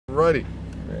Ready.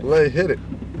 Hit it.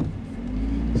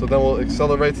 So then we'll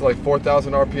accelerate to like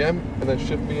 4,000 RPM and then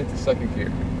shift me into second gear.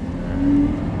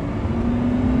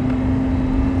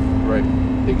 Great.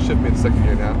 You can shift me into second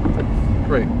gear now.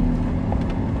 Great.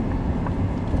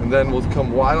 And then we'll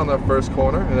come wide on that first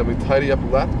corner and then we tidy up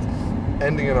left,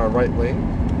 ending in our right lane.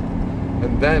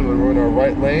 And then when we're in our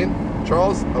right lane,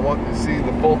 Charles, I want you to see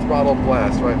the full throttle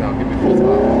blast right now. Give me full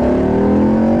throttle.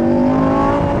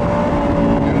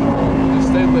 Beautiful. Just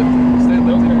stay lifted. Stay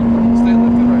lifted. Stay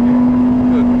lifted right here.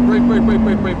 Good. Brake, brake, brake,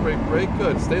 brake, brake, brake, brake.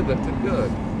 Good. Stay lifted. Good.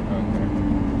 Okay.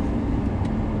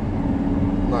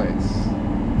 Nice.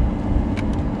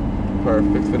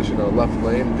 Perfect. Finishing our left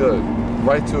lane. Good.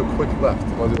 Right to a quick left.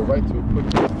 I want to do a right to a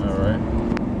quick left. All right.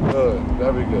 Good.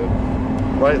 Very good.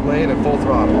 Right lane and full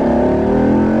throttle.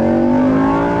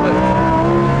 Good.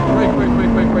 Brake, brake,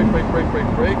 brake, brake, brake, brake, brake,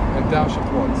 brake, brake, and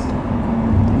downshift once.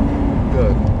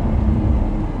 Good.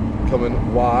 Coming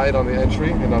wide on the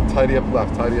entry, and now tidy up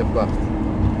left, tidy up left.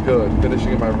 Good.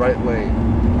 Finishing in my right lane.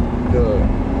 Good.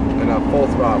 And now full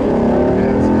throttle.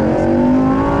 Yes, yes.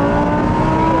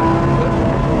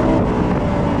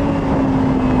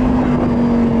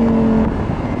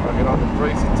 Get on the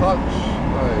brakes and touch.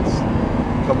 Nice.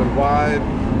 Coming wide.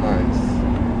 Nice.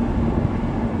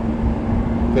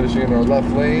 Finishing in our left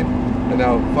lane. And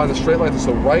now find the straight line.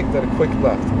 So right, then a quick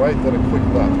left. Right, then a quick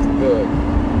left. Good.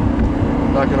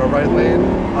 Back in our right lane.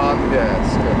 On the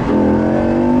gas. Good.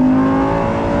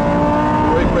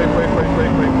 Brake, brake, brake, brake,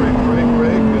 brake, brake, brake, brake,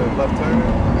 brake. Good. Left turn.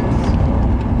 Nice.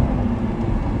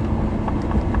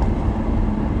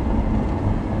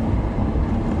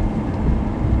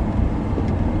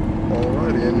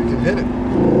 Alrighty, and you can hit it.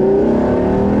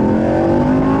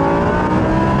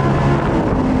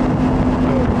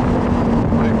 Good.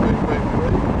 Brake, brake, brake,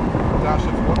 brake.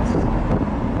 Downshift once.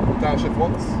 Downshift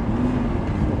once.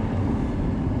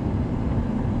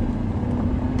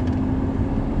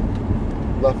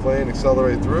 Left lane,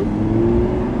 accelerate through.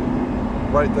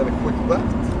 Right, then a quick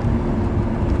left.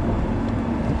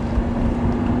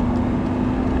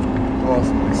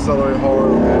 Awesome. Accelerate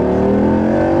hard. Okay.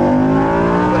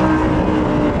 Left.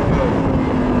 Good.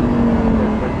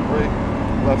 Brake, brake, brake.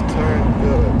 Left turn.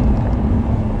 Good.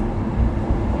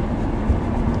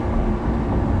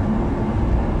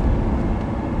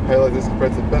 How you like this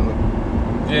compared to Bentley?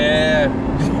 Yeah.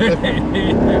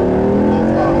 Full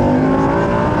throttle.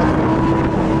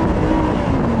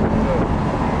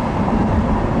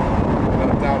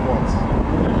 Down once.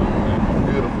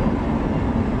 Beautiful.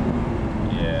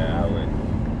 Yeah, I would.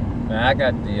 Man, I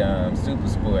got the Super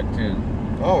Sport too.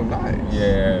 Oh, nice.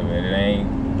 Yeah, but it ain't.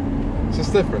 It's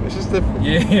just different. It's just different.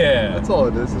 Yeah. That's all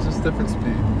it is. It's just different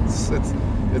speed.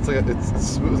 It's like it's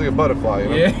smooth like a butterfly, you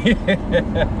know? Yeah.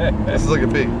 This is like a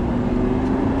bee.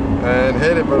 And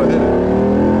hit it, brother. Hit it.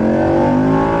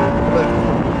 Lift.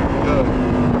 Good.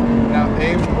 Now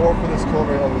aim more for this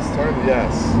corner on this turn.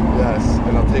 Yes. Yes.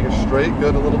 And I'll take it straight.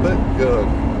 Good. A little bit. Good.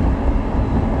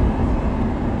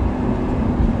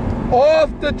 Off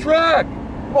the track.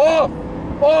 Off.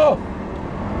 Off.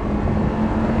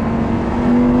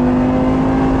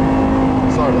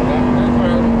 Sorry about that.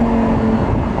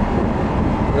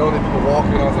 We don't need people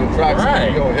walking onto the track, so we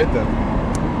can go and hit them.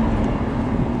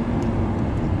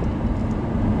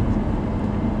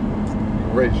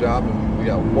 Great job, and we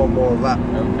got one more lap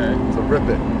to rip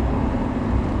it.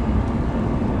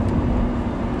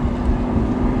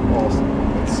 Awesome.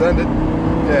 And send it.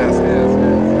 Yes, yes,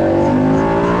 yes, yes.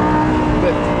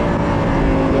 Lift.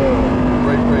 Good.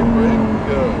 Brake, brake, brake.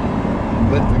 Good.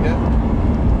 Lift again.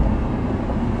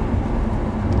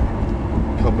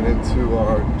 Coming into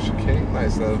our chicane.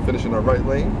 Nice. Now finishing our right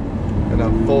lane. And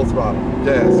now full throttle.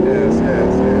 Yes, yes, yes,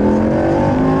 yes.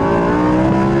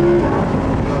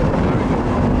 Good. Very good.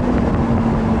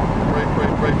 Brake,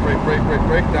 brake, brake, brake, brake, brake,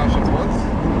 brake. Downshift once.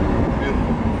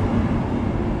 Beautiful.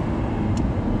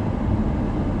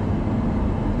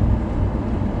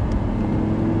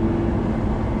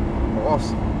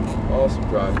 Awesome. Awesome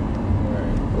driving.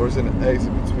 Right. There's an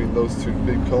exit between those two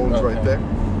big cones right there.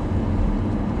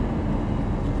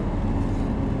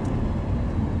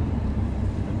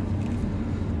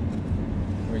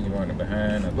 Where you want it,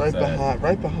 behind or Right beside?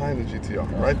 right behind the GTR.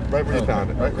 Right where you found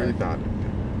it. Right where you found it.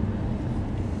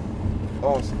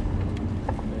 Awesome.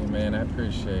 Hey man, I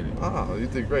appreciate it. Ah, you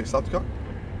did great. Stop the car.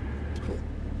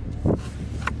 Cool.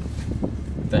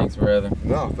 Thanks, brother.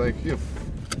 No, thank you.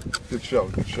 Good show.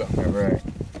 Good show. All right.